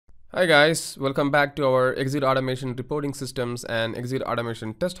Hi guys, welcome back to our Execute Automation Reporting Systems and Execute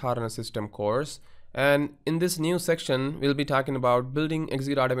Automation Test Harness System course. And in this new section, we'll be talking about building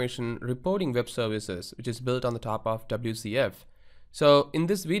Execute Automation Reporting Web Services, which is built on the top of WCF. So in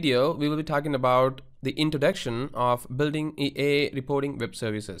this video, we will be talking about the introduction of building EA reporting web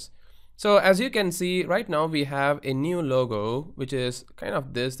services. So as you can see right now, we have a new logo, which is kind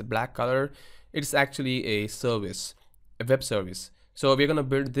of the black color. It's actually a service, a web service. So we're going to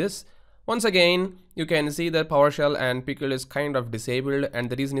build this. Once again, you can see that PowerShell and Pickle is kind of disabled, and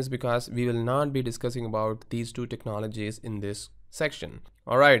the reason is because we will not be discussing about these two technologies in this section.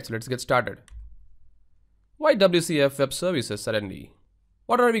 Alright, so let's get started. Why WCF web services suddenly?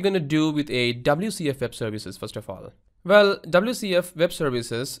 What are we going to do with a WCF web services first of all? Well, WCF web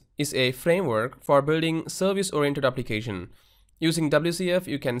services is a framework for building service-oriented application. Using WCF,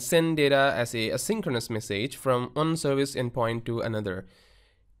 you can send data as a asynchronous message from one service endpoint to another.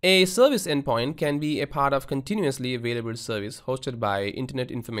 A service endpoint can be a part of continuously available service hosted by Internet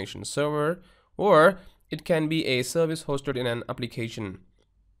Information Server, or it can be a service hosted in an application.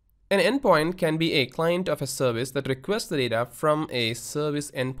 An endpoint can be a client of a service that requests the data from a service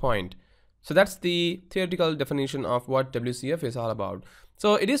endpoint. So that's the theoretical definition of what WCF is all about.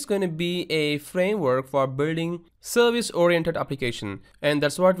 So it is going to be a framework for building service-oriented application, and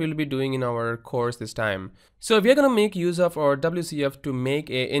that's what we'll be doing in our course this time. So we are going to make use of our WCF to make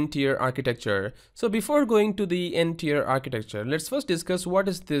a N-tier architecture. So before going to the N-tier architecture, let's first discuss what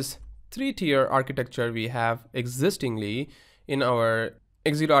is this three-tier architecture we have existingly in our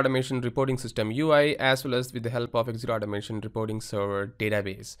Execute Automation Reporting System UI, as well as with the help of Execute Automation Reporting Server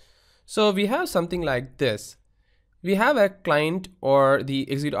database. So we have something like this. We have a client or the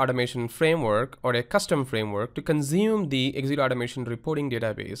Execute Automation framework or a custom framework to consume the Execute Automation reporting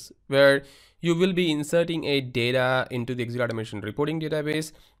database, where you will be inserting a data into the Execute Automation reporting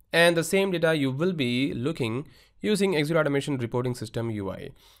database, and the same data you will be looking using Execute Automation Reporting System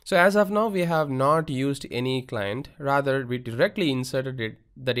UI. So as of now, we have not used any client. Rather, we directly inserted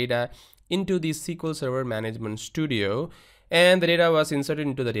the data into the SQL Server Management Studio, and the data was inserted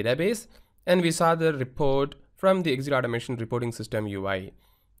into the database, and we saw the report from the Execute Automation Reporting System UI.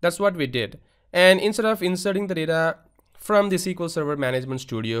 That's what we did. And instead of inserting the data from the SQL Server Management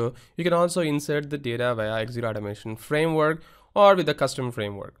Studio, you can also insert the data via Execute Automation Framework or with a custom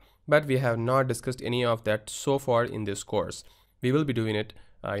framework. But we have not discussed any of that so far in this course. We will be doing it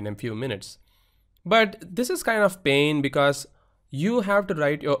in a few minutes. But this is kind of pain because you have to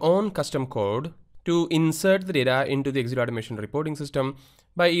write your own custom code to insert the data into the Execute Automation Reporting System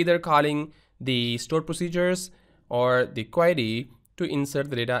by either calling the stored procedures or the query to insert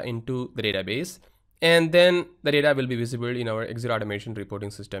the data into the database, and then the data will be visible in our Execute Automation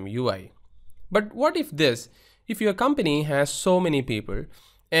Reporting System UI. But what if your company has so many people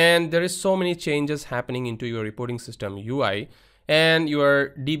and there is so many changes happening into your reporting system UI, and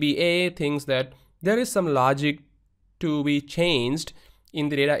your DBA thinks that there is some logic to be changed in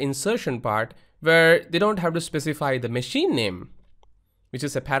the data insertion part where they don't have to specify the machine name, which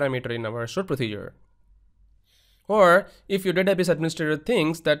is a parameter in our stored procedure. Or if your database administrator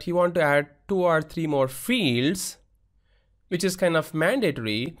thinks that he wants to add 2 or 3 more fields, which is kind of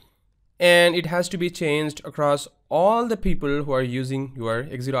mandatory, and it has to be changed across all the people who are using your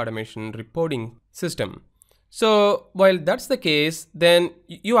Execute Automation reporting system. So while that's the case, then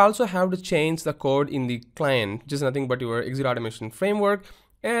you also have to change the code in the client, which is nothing but your Execute Automation framework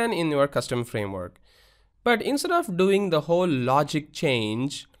and in your custom framework. But instead of doing the whole logic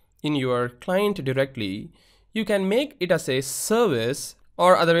change in your client directly, you can make it as a service,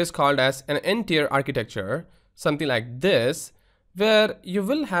 or otherwise called as an N-tier architecture, something like this, where you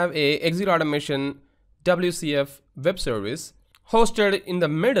will have a Execute Automation WCF web service hosted in the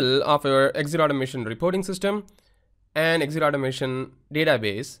middle of your Execute Automation reporting system and Execute Automation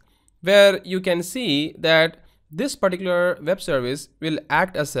database, where you can see that this particular web service will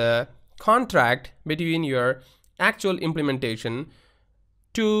act as a contract between your actual implementation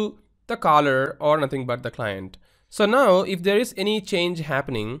to the caller or nothing but the client. So now if there is any change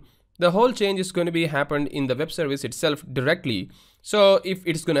happening, the whole change is going to be happened in the web service itself directly. So if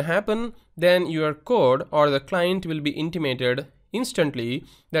it's going to happen, then your code or the client will be intimated instantly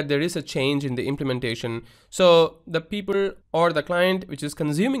that there is a change in the implementation. So the people or the client which is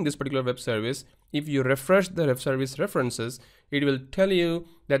consuming this particular web service, if you refresh the web service references, it will tell you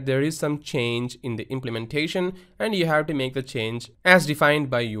that there is some change in the implementation, and you have to make the change as defined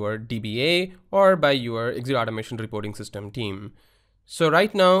by your DBA or by your Execute Automation Reporting System team. So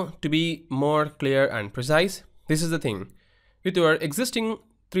right now, to be more clear and precise, this is the thing. With your existing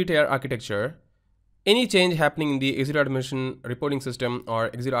three-tier architecture, any change happening in the ExecuteAutomation reporting system or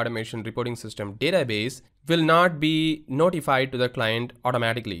ExecuteAutomation reporting system database will not be notified to the client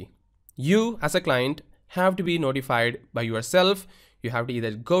automatically. You as a client have to be notified by yourself. You have to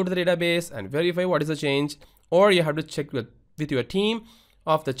either go to the database and verify what is the change, or you have to check with your team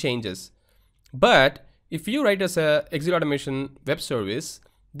of the changes. But if you write as a ExecuteAutomation web service,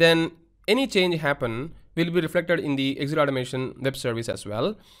 then any change happen will be reflected in the ExecuteAutomation web service as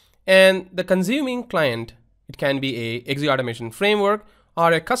well. And the consuming client, it can be a ExecuteAutomation framework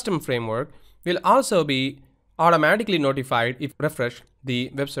or a custom framework, will also be automatically notified if refresh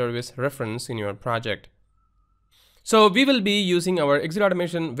the web service reference in your project. So we will be using our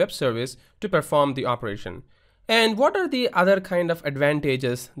ExecuteAutomation web service to perform the operation. And what are the other kind of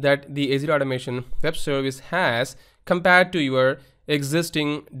advantages that the ExecuteAutomation web service has compared to your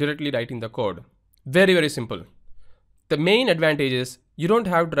existing directly writing the code? Very, very simple. The main advantage is you don't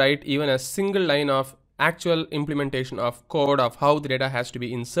have to write even a single line of actual implementation of code of how the data has to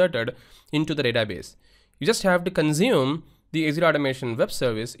be inserted into the database. You just have to consume the ExecuteAutomation web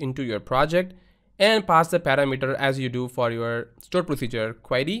service into your project and pass the parameter as you do for your stored procedure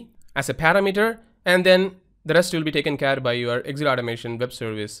query as a parameter, and then the rest will be taken care by your ExecuteAutomation web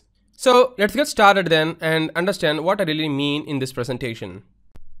service. So let's get started then and understand what I really mean in this presentation.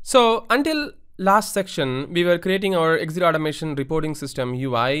 So until last section, we were creating our ExecuteAutomation reporting system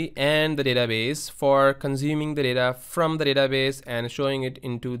UI and the database for consuming the data from the database and showing it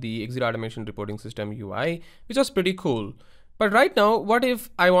into the ExecuteAutomation reporting system UI, which was pretty cool. But right now, what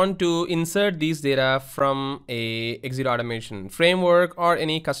if I want to insert these data from a ExecuteAutomation framework or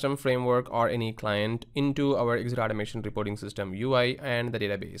any custom framework or any client into our ExecuteAutomation reporting system UI and the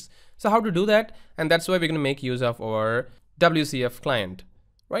database? So how to do that? And that's why we're going to make use of our WCF client.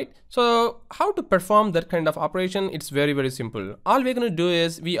 Right? So how to perform that kind of operation? It's very, very simple. All we're going to do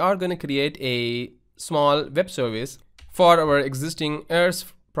is we are going to create a small web service for our existing ERS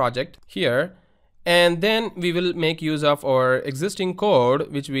project here. And then we will make use of our existing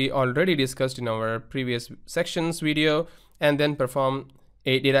code, which we already discussed in our previous sections video, and then perform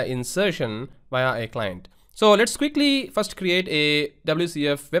a data insertion via a client. So let's quickly first create a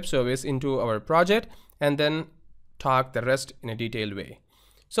WCF web service into our project and then talk the rest in a detailed way.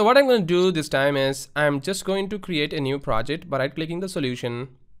 So what I'm going to do this time is I'm just going to create a new project by right clicking the solution,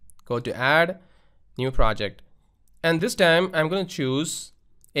 go to add new project. And this time I'm going to choose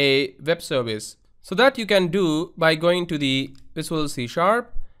a web service. So that you can do by going to the Visual C#,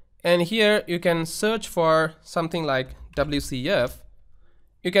 and here you can search for something like WCF.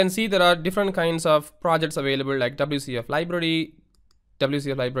 You can see there are different kinds of projects available like WCF library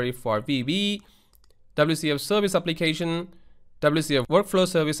for VB, WCF service application, WCF workflow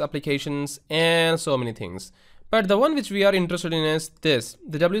service applications, and so many things. But the one which we are interested in is this,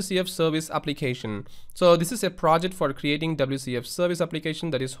 the WCF service application. So this is a project for creating WCF service application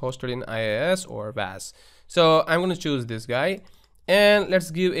that is hosted in IIS or VAS. So I'm going to choose this guy, and let's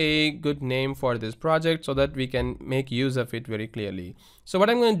give a good name for this project so that we can make use of it very clearly. So what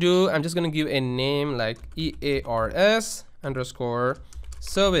I'm going to do, I'm just going to give a name like EARS _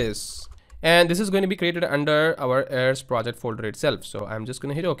 service. And this is going to be created under our ERS project folder itself. So I'm just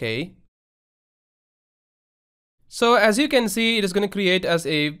going to hit OK. So as you can see, it is going to create as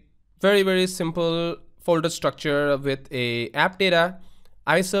a very, very simple folder structure with a app data,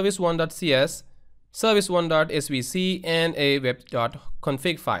 iService1.cs, service1.svc, and a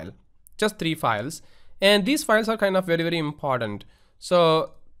web.config file. Just 3 files. And these files are kind of very, very important.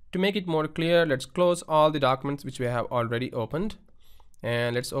 So to make it more clear, let's close all the documents which we have already opened.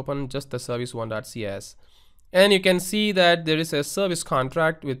 And let's open just the service1.cs. And you can see that there is a service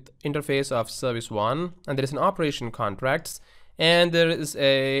contract with interface of service1, and there is an operation contracts, and there is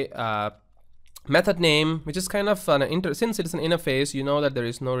a method name, which is kind of since it is an interface, you know that there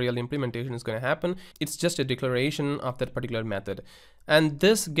is no real implementation is going to happen. It's just a declaration of that particular method. And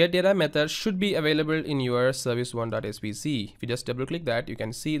this getData method should be available in your service1.svc. If you just double click that, you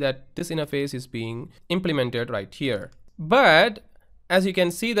can see that this interface is being implemented right here. But as you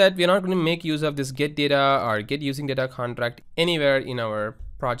can see that we're not going to make use of this getData or getUsingData contract anywhere in our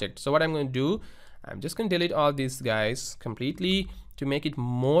project. So what I'm going to do, I'm just going to delete all these guys completely to make it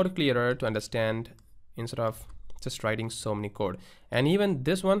more clearer to understand instead of just writing so many code. And even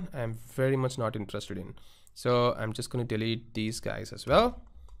this one, I'm very much not interested in. So I'm just going to delete these guys as well.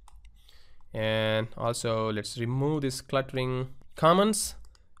 And also let's remove this cluttering comments.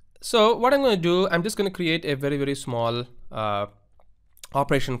 So what I'm going to do, I'm just going to create a very, very small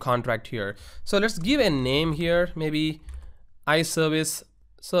operation contract here. So let's give a name here, maybe iService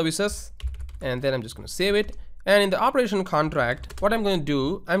services, and then I'm just going to save it. And in the operation contract, what I'm going to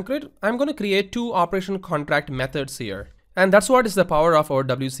do, I'm going to create two operation contract methods here. And that's what is the power of our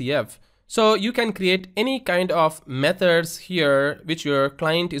WCF. So you can create any kind of methods here which your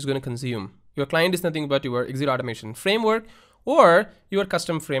client is going to consume. Your client is nothing but your ExecuteAutomation framework or your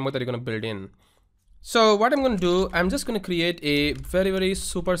custom framework that you're going to build in. So what I'm going to do, I'm just going to create a very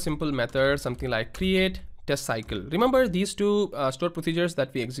super simple method, something like create test cycle. Remember these two stored procedures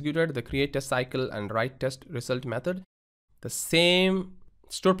that we executed, the create test cycle and write test result method? The same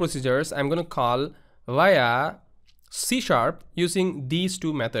stored procedures I'm going to call via C# using these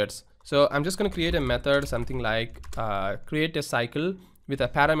two methods. So I'm just going to create a method, something like create test cycle with a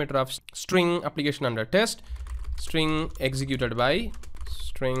parameter of string application under test, string executed by,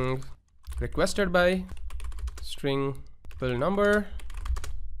 string requested by, string build number,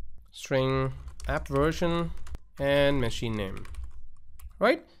 string app version, and machine name.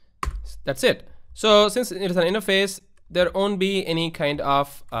 Right? That's it. So since it is an interface, there won't be any kind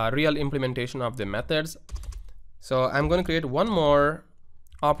of real implementation of the methods. So I'm going to create one more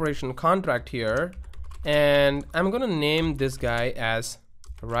operation contract here, and I'm going to name this guy as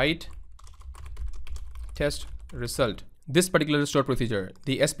write test result. This particular stored procedure,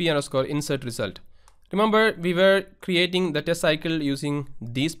 the sp_insert result. Remember, we were creating the test cycle using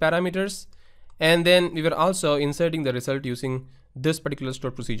these parameters, and then we were also inserting the result using this particular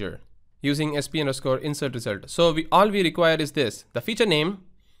stored procedure using sp_insert result. So all we require is this: the feature name,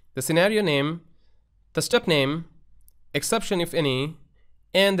 the scenario name, the step name, exception if any,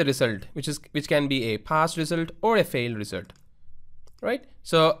 and the result, which can be a passed result or a failed result. Right?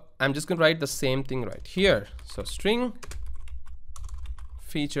 So I'm just going to write the same thing right here. So string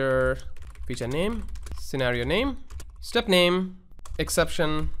feature name, scenario name, step name,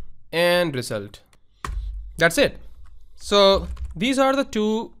 exception, and result. That's it. So these are the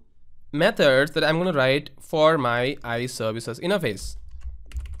two methods that I'm going to write for my iServices interface.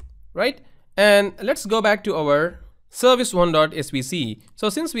 Right? And let's go back to our service1.svc. So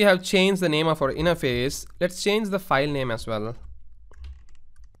since we have changed the name of our interface, let's change the file name as well.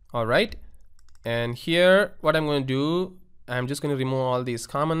 All right. And here, what I'm going to do, I'm just going to remove all these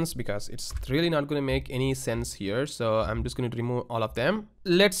comments because it's really not going to make any sense here. So I'm just going to remove all of them.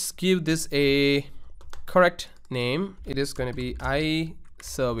 Let's give this a correct name. It is going to be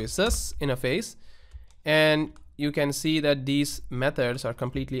iServices interface. And you can see that these methods are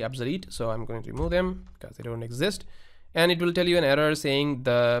completely obsolete. So I'm going to remove them because they don't exist. And it will tell you an error saying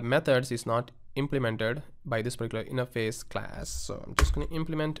the methods is not implemented by this particular interface class. So I'm just going to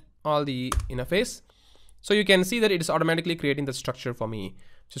implement all the interface. So you can see that it is automatically creating the structure for me,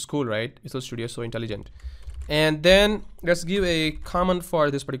 which is cool, right? Visual Studio is so intelligent. And then let's give a comment for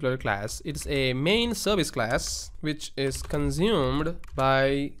this particular class. It's a main service class, which is consumed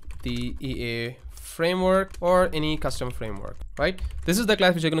by the EA framework or any custom framework, right? This is the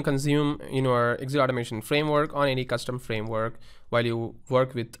class which you're going to consume in your ExecuteAutomation framework on any custom framework while you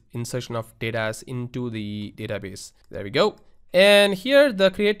work with insertion of data into the database. There we go. And here the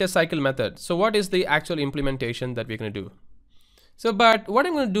create test cycle method. So what is the actual implementation that we're going to do? So, but what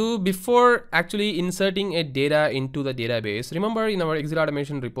I'm going to do before actually inserting a data into the database, remember in our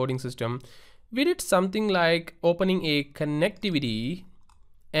ExecuteAutomation reporting system, we did something like opening a connectivity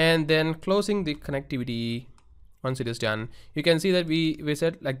and then closing the connectivity. Once it is done, you can see that we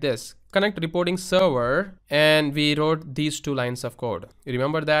said like this: connect reporting server, and we wrote these two lines of code. You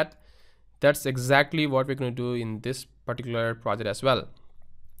remember that? That's exactly what we're going to do in this particular project as well.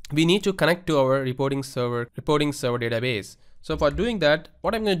 We need to connect to our reporting server database. So for doing that,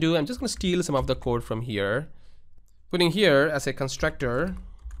 what I'm going to do, I'm just going to steal some of the code from here, putting here as a constructor,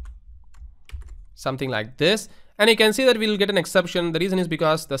 something like this. And you can see that we'll get an exception. The reason is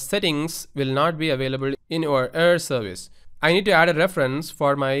because the settings will not be available in our error service. I need to add a reference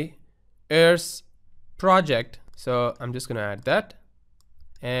for my errors project. So I'm just going to add that,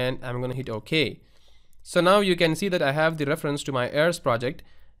 and I'm going to hit OK. So now you can see that I have the reference to my errors project,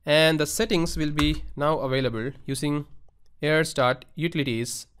 and the settings will be now available using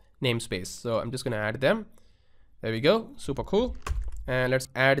errors.utilities namespace. So I'm just going to add them. There we go. Super cool. And let's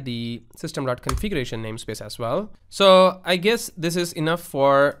add the system.configuration namespace as well. So I guess this is enough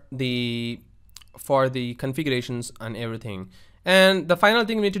for the configurations and everything. And the final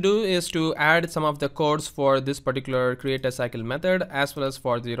thing we need to do is to add some of the codes for this particular create test cycle method as well as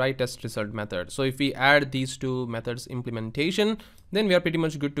for the write test result method. So if we add these two methods implementation, then we are pretty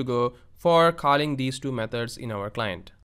much good to go for calling these two methods in our client.